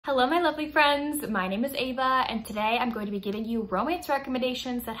Hello my lovely friends, my name is Ava and today I'm going to be giving you romance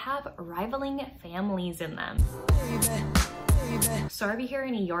recommendations that have rivaling families in them. Sorry if you hear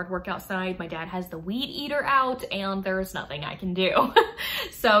any yard work outside, my dad has the weed eater out and there's nothing I can do.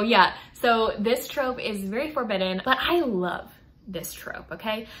 So this trope is very forbidden, but I love this trope,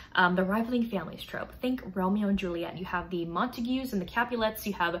 okay? The rivaling families trope. Think Romeo and Juliet. You have the Montagues and the Capulets.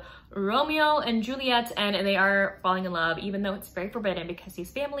 You have Romeo and Juliet and they are falling in love, even though it's very forbidden because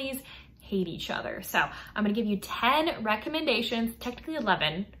these families hate each other. So I'm gonna give you 10 recommendations, technically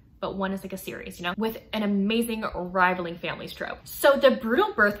 11, but one is like a series, you know, with an amazing rivaling families trope. So the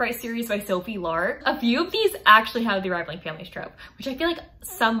Brutal Birthright series by Sophie Lark, a few of these actually have the rivaling families trope, which I feel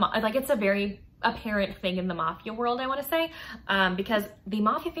like it's a very apparent thing in the mafia world, I want to say, because the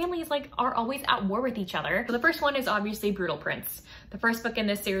mafia families are always at war with each other. So the first one is obviously Brutal Prince. The first book in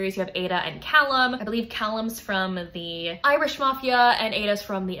this series, you have Ada and Callum. I believe Callum's from the Irish mafia and Ada's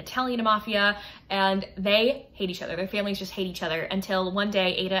from the Italian mafia, and they hate each other. Their families just hate each other until one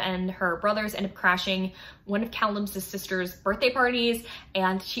day Ada and her brothers end up crashing one of Callum's sister's birthday parties,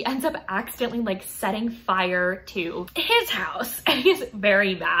 and she ends up accidentally setting fire to his house, and he's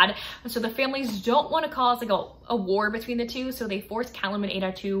very mad. And so the families don't want to cause a war between the two, so they force Callum and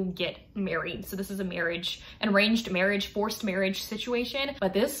Ada to get married. So this is an arranged marriage, forced marriage situation.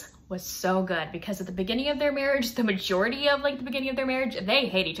 But this was so good because at the beginning of their marriage, the majority of the beginning of their marriage, they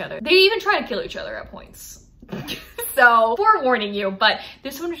hate each other. They even try to kill each other at points. So forewarning you, but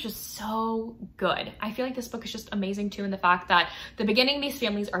this one is just so good. I feel like this book is just amazing too in the fact that the beginning these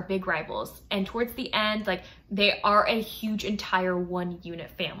families are big rivals, and towards the end they are a huge entire one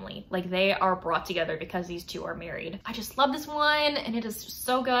unit family. They are brought together because these two are married. I just love this one and it is just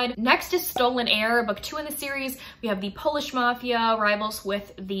so good. Next is Stolen Heir, book 2 in the series. We have the Polish mafia rivals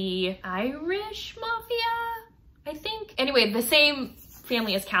with the Irish mafia, I think. Anyway, the same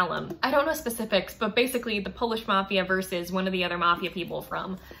family as Callum. I don't know specifics, but basically the Polish mafia versus one of the other mafia people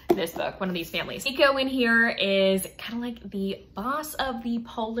from this book, one of these families. Nico in here is kind of like the boss of the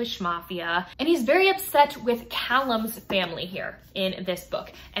Polish mafia, and he's very upset with Callum's family here in this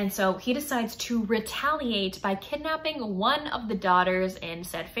book. And so he decides to retaliate by kidnapping one of the daughters in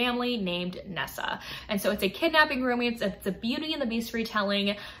said family named Nessa. And so it's a kidnapping romance. It's a Beauty and the Beast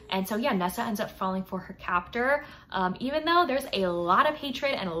retelling. And so yeah, Nessa ends up falling for her captor, even though there's a lot of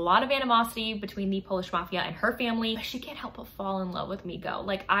hatred and a lot of animosity between the Polish mafia and her family. She can't help but fall in love with Miko.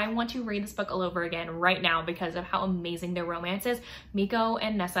 I want to read this book all over again right now because of how amazing their romance is. Miko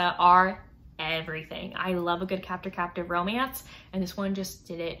and Nessa are everything. I love a good captor-captive romance, and this one just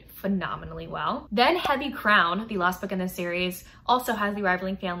did it phenomenally well. Then Heavy Crown, the last book in this series, also has the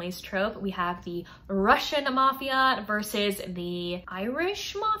rivaling families trope. We have the Russian mafia versus the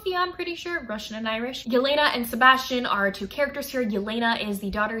Irish mafia, I'm pretty sure, Russian and Irish. Yelena and Sebastian are two characters here. Yelena is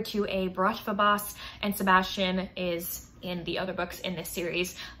the daughter to a Bratva boss, and Sebastian is in the other books in this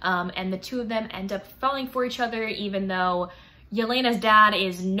series. And the two of them end up falling for each other, even though Yelena's dad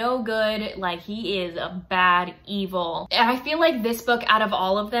is no good, he is a bad evil. And I feel like this book out of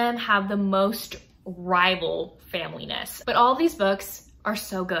all of them have the most rival familyness. But all these books are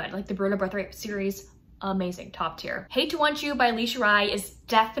so good. The Brutal Birthright series, amazing, top tier. Hate to Want You by Alicia Rai is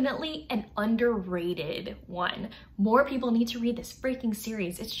definitely an underrated one. More people need to read this freaking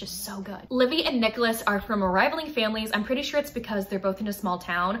series. It's just so good. Livy and Nicholas are from rivaling families. I'm pretty sure it's because they're both in a small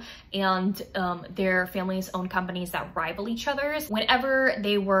town and their families own companies that rival each other's. Whenever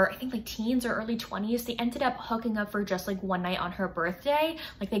they were, I think teens or early 20s, they ended up hooking up for just one night on her birthday.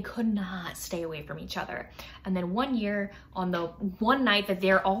 They could not stay away from each other. And then one year, on the one night that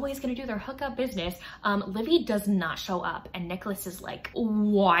they're always gonna do their hookup business, Livy does not show up, and Nicholas is like,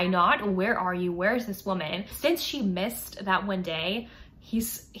 why not? Where are you? Where's this woman? Since she missed that one day,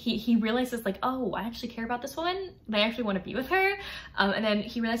 he realizes oh, I actually care about this woman. I actually want to be with her. And then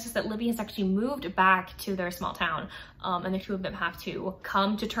he realizes that Livy has actually moved back to their small town. And the two of them have to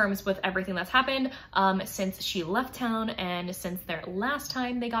come to terms with everything that's happened since she left town and since their last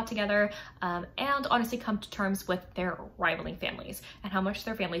time they got together, and honestly come to terms with their rivaling families and how much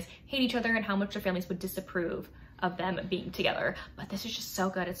their families hate each other and how much their families would disapprove of them being together. But this is just so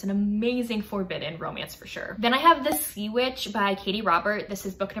good. It's an amazing forbidden romance for sure. Then I have The Sea Witch by Katie Robert. This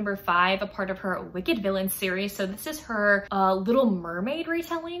is book number 5, a part of her Wicked Villains series. So this is her Little Mermaid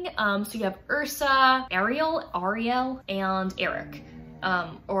retelling. So you have Ursa, Ariel, and Eric.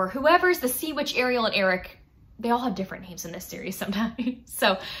 Or whoever's the Sea Witch, Ariel, and Eric. They all have different names in this series sometimes.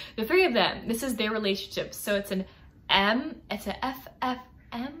 So the three of them, this is their relationship. So it's an FFM,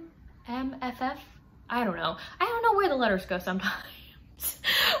 MFF. I don't know where the letters go sometimes.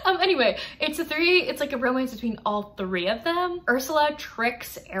 Anyway, it's like a romance between all three of them. Ursula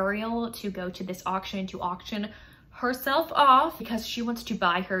tricks Ariel to go to this auction to auction herself off because she wants to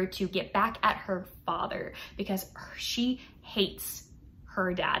buy her to get back at her father because she hates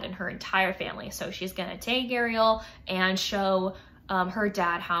her dad and her entire family. So she's gonna take Ariel and show her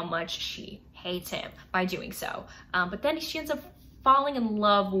dad how much she hates him by doing so. But then she ends up falling in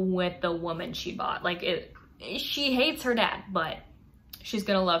love with the woman she bought. Like she hates her dad, but she's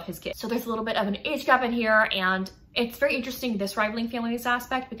gonna love his kid. So there's a little bit of an age gap in here, and it's very interesting, this rivaling families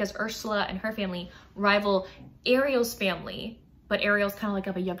aspect, because Ursula and her family rival Ariel's family, but Ariel's kind of like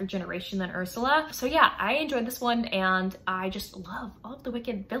of a younger generation than Ursula. So yeah, I enjoyed this one, and I just love all of the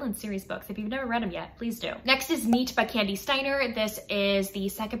Wicked Villain series books. If you've never read them yet, please do. Next is Neat by Candy Steiner. This is the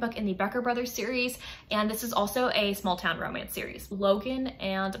second book in the Becker Brothers series, and this is also a small town romance series. Logan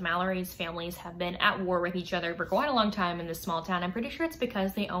and Mallory's families have been at war with each other for quite a long time in this small town. I'm pretty sure it's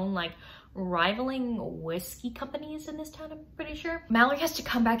because they own like rivaling whiskey companies in this town, I'm pretty sure. Mallory has to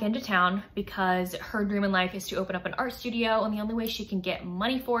come back into town because her dream in life is to open up an art studio, and the only way she can get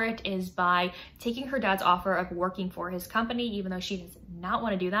money for it is by taking her dad's offer of working for his company, even though she does not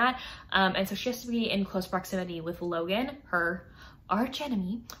want to do that. And so she has to be in close proximity with Logan, her arch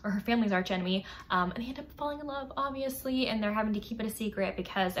enemy, or her family's arch enemy, and they end up falling in love, obviously, and they're having to keep it a secret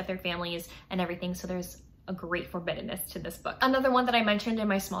because of their families and everything. So there's a great forbiddenness to this book. Another one that I mentioned in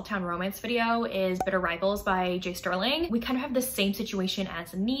my small town romance video is Bitter Rivals by J. Sterling. We kind of have the same situation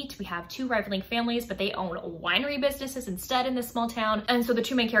as Neat. We have two rivaling families, but they own winery businesses instead in this small town. And so the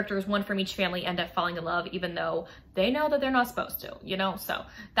two main characters, one from each family, end up falling in love, even though they know that they're not supposed to, you know? So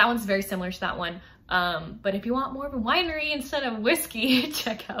that one's very similar to that one. But if you want more of a winery instead of whiskey,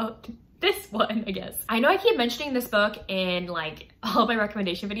 check out this one, I guess. I know I keep mentioning this book in like all my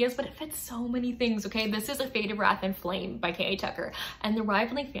recommendation videos, but it fits so many things, okay? This is A Fate of Wrath and Flame by K.A. Tucker, and the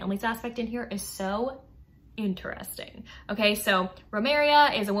rivaling families aspect in here is so interesting. Okay, so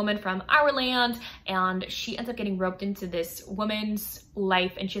Romeria is a woman from our land, and she ends up getting roped into this woman's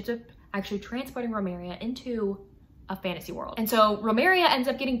life, and she ends up actually transporting Romeria into a fantasy world. And so Romeria ends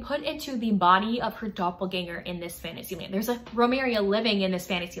up getting put into the body of her doppelganger in this fantasy land. There's a Romeria living in this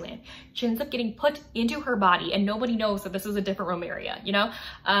fantasy land. She ends up getting put into her body, and nobody knows that this is a different Romeria, you know?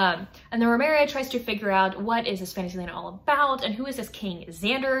 And the Romeria tries to figure out what is this fantasy land all about, and who is this King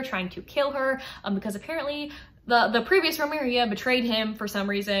Xander trying to kill her, because apparently the previous Romeria betrayed him for some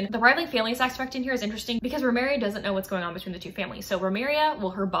reason. The rivaling families aspect in here is interesting because Romeria doesn't know what's going on between the two families. So Romeria, well,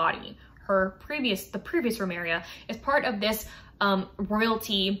 her body, the previous Romeria is part of this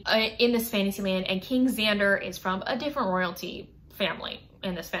royalty in this fantasy land, and King Xander is from a different royalty family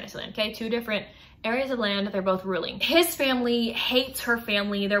in this fantasy land, okay? Two different areas of land that they're both ruling. His family hates her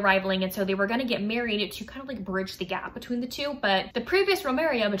family, they're rivaling, and so they were gonna get married to kind of like bridge the gap between the two, but the previous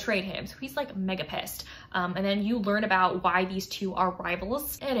Romeria betrayed him, so he's like mega pissed. And then you learn about why these two are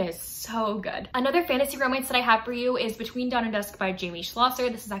rivals. It is so good. Another fantasy romance that I have for you is Between Dawn and Dusk by Jamie Schlosser.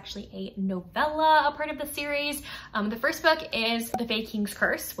 This is actually a novella, a part of the series. The first book is The Fae King's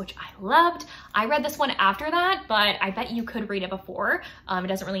Curse, which I loved. I read this one after that, but I bet you could read it before. It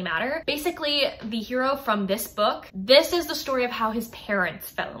doesn't really matter. Basically, the hero from this book, this is the story of how his parents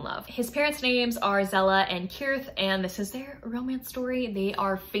fell in love. His parents' names are Zella and Kirth, and this is their romance story. They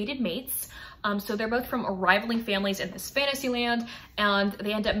are fated mates. So they're both from rivaling families in this fantasy land, and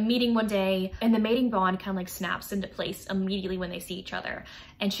they end up meeting one day, and the mating bond kind of like snaps into place immediately when they see each other.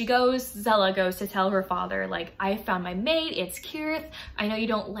 And Zella goes to tell her father, like, I found my mate, it's Kirth. I know you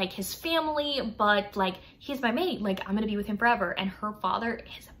don't like his family, but like, he's my mate. Like, I'm gonna be with him forever. And her father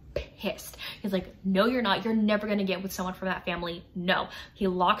is pissed. He's like, no, you're not. You're never gonna get with someone from that family. No. He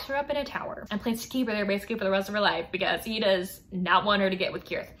locks her up in a tower and plans to keep her there basically for the rest of her life because he does not want her to get with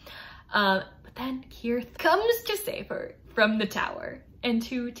Kirth. But then Kirth comes to save her from the tower and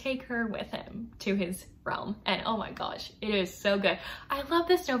to take her with him to his realm. And oh my gosh, it is so good. I love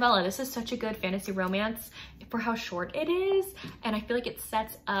this novella. This is such a good fantasy romance for how short it is. And I feel like it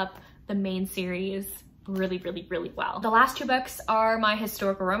sets up the main series really, really, really well. The last two books are my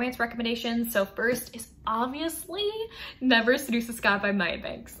historical romance recommendations. So first is obviously Never Seduce a Scot by Maya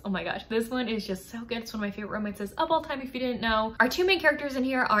Banks. Oh my gosh, this one is just so good. It's one of my favorite romances of all time if you didn't know. Our two main characters in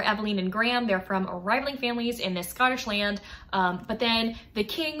here are Eveline and Graham. They're from rivaling families in this Scottish land, but then the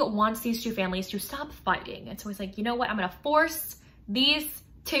king wants these two families to stop fighting. And so he's like, you know what, I'm gonna force these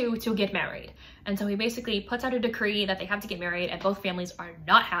two to get married. And so he basically puts out a decree that they have to get married, and both families are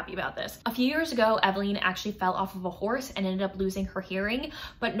not happy about this. A few years ago, Evelyn actually fell off of a horse and ended up losing her hearing,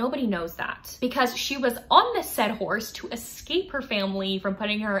 but nobody knows that because she was on the said horse to escape her family from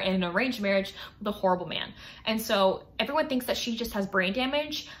putting her in an arranged marriage with a horrible man. And so everyone thinks that she just has brain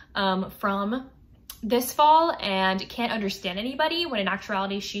damage from this fall and can't understand anybody, when in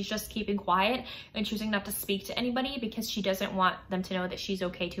actuality she's just keeping quiet and choosing not to speak to anybody because she doesn't want them to know that she's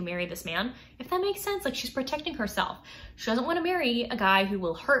okay to marry this man, if that makes sense. Like, she's protecting herself. She doesn't want to marry a guy who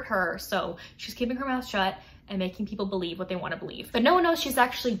will hurt her, so she's keeping her mouth shut and making people believe what they want to believe. But no one knows she's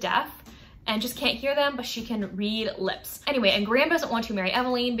actually deaf and just can't hear them, but she can read lips. Anyway, and Graham doesn't want to marry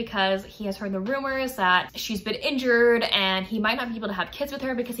Evelyn because he has heard the rumors that she's been injured and he might not be able to have kids with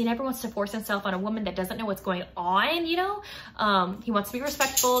her because he never wants to force himself on a woman that doesn't know what's going on, you know? He wants to be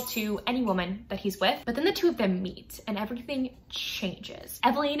respectful to any woman that he's with. But then the two of them meet and everything changes.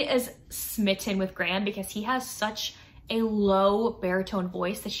 Evelyn is smitten with Graham because he has such a low baritone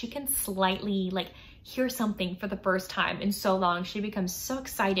voice that she can slightly like hear something for the first time in so long. She becomes so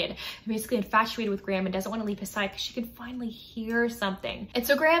excited, basically infatuated with Graham, and doesn't want to leave his side because she can finally hear something. And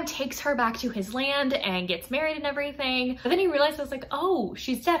so Graham takes her back to his land and gets married and everything. But then he realizes like, oh,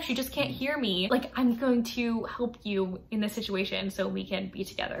 she's deaf. She just can't hear me. Like, I'm going to help you in this situation so we can be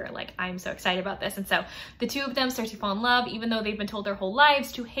together. Like, I'm so excited about this. And so the two of them start to fall in love, even though they've been told their whole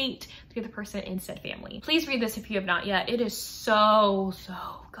lives to hate the other person in said family. Please read this if you have not yet. It is so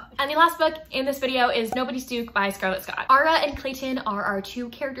good. And the last book in this video is Nobody's Duke by Scarlett Scott. Ara and Clayton are our two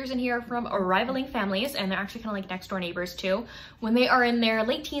characters in here from rivaling families, and they're actually kind of like next door neighbors too. When they are in their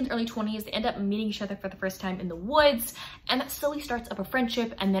late teens, early 20s, they end up meeting each other for the first time in the woods, and that slowly starts up a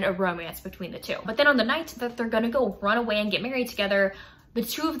friendship and then a romance between the two. But then on the night that they're gonna go run away and get married together, the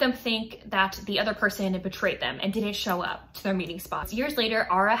two of them think that the other person had betrayed them and didn't show up to their meeting spots. Years later,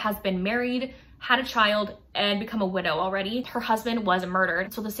 Ara has been married, had a child, and become a widow already. Her husband was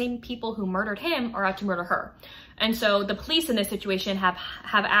murdered, so the same people who murdered him are out to murder her. And so the police in this situation have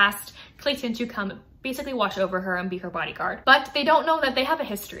asked Clayton to come basically watch over her and be her bodyguard. But they don't know that they have a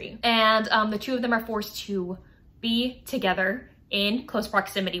history. And the two of them are forced to be together in close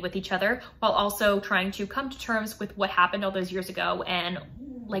proximity with each other, while also trying to come to terms with what happened all those years ago and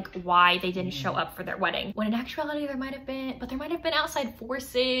like why they didn't show up for their wedding. When in actuality there might have been outside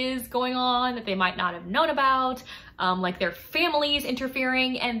forces going on that they might not have known about, like their families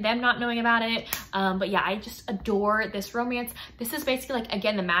interfering and them not knowing about it. But yeah, I just adore this romance. This is basically like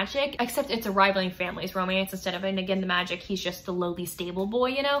Again the Magic, except it's a rivaling families romance instead of an Again the Magic. He's just the lowly stable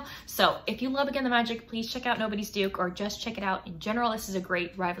boy, you know? So if you love Again the Magic, please check out Nobody's Duke, or just check it out in general. This is a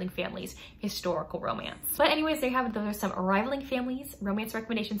great rivaling families historical romance. But anyways, there you have it. Those are some rivaling families romance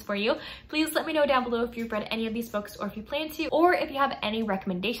recommendations for you. Please let me know down below if you've read any of these books, or if you plan to, or if you have any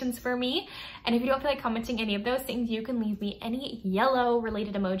recommendations for me. And if you don't feel like commenting any of those things, you can leave me any yellow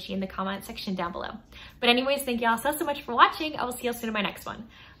related emoji in the comment section down below. But anyways, thank y'all so much for watching. I will see y'all soon in my next one.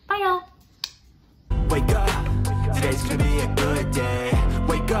 Bye y'all. Wake up, today's gonna be a good day.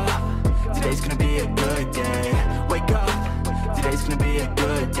 Wake up, today's gonna be a good day. Wake up, today's gonna be a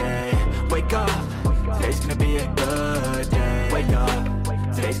good day. Wake up, today's gonna be a good day. Wake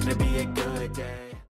up, today's gonna be a good day.